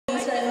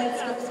Australian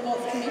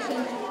Sports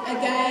Commission.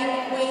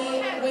 Again,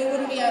 we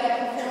wouldn't be able to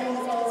perform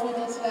as well as we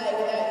did today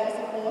without your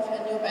support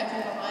and your backing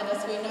behind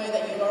us. We know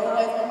that you are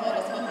always behind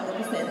us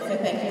 100%, so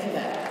thank you for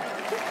that.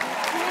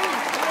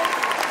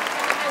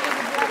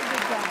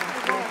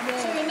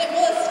 To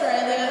Netball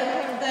Australia,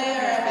 they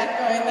are our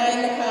backbone.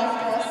 They look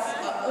after us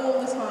all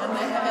the time.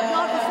 They have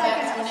our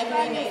backs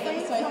whenever we need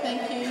them, so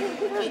thank you.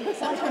 It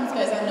sometimes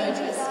goes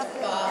unnoticed,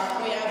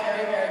 but we are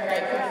very, very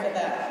grateful for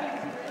that.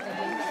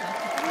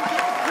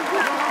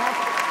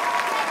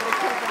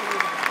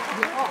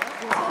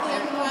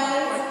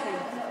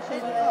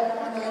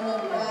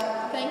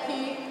 Thank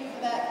you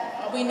for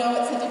that. We know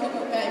it's a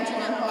difficult game to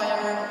umpire,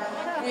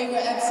 and we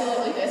were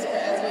absolutely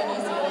desperate as we're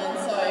New Zealand,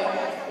 so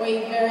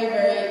we very,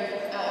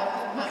 very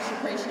much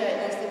appreciate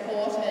your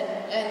support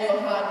and your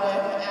hard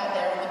work out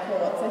there on the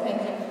court, so thank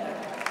you for that.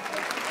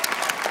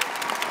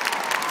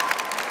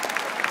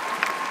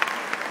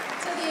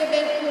 To the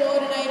event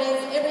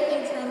coordinators,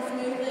 everything's run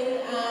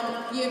smoothly.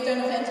 You've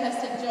done a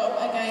fantastic job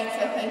again,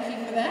 so thank you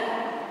for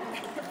that.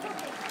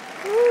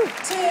 To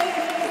New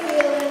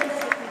Zealand,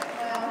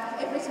 wow,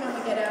 every time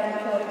we get out on the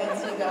court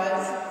against you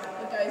guys,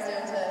 it goes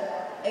down to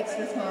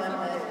extra time,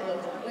 and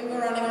look, we were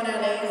running on our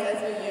knees as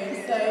we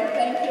used, so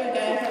thank you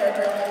again for a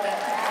brilliant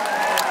match.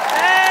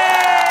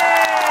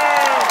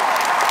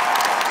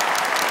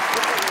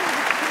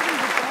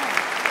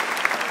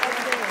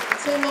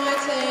 To my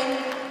team,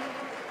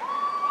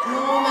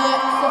 Norma,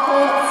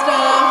 support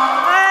staff,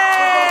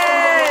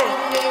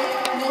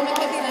 Norma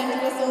kept saying to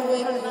us all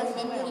week,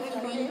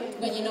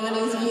 when you're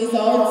 90 years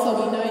old, so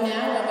we know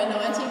now when we're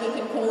 90 we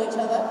can call each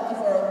other if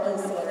we're all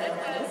still around,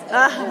 that is. It's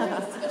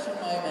a special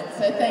moment,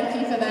 so thank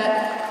you for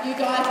that. You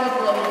guys were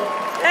brilliant.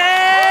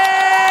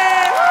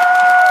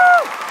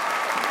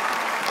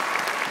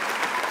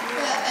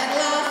 And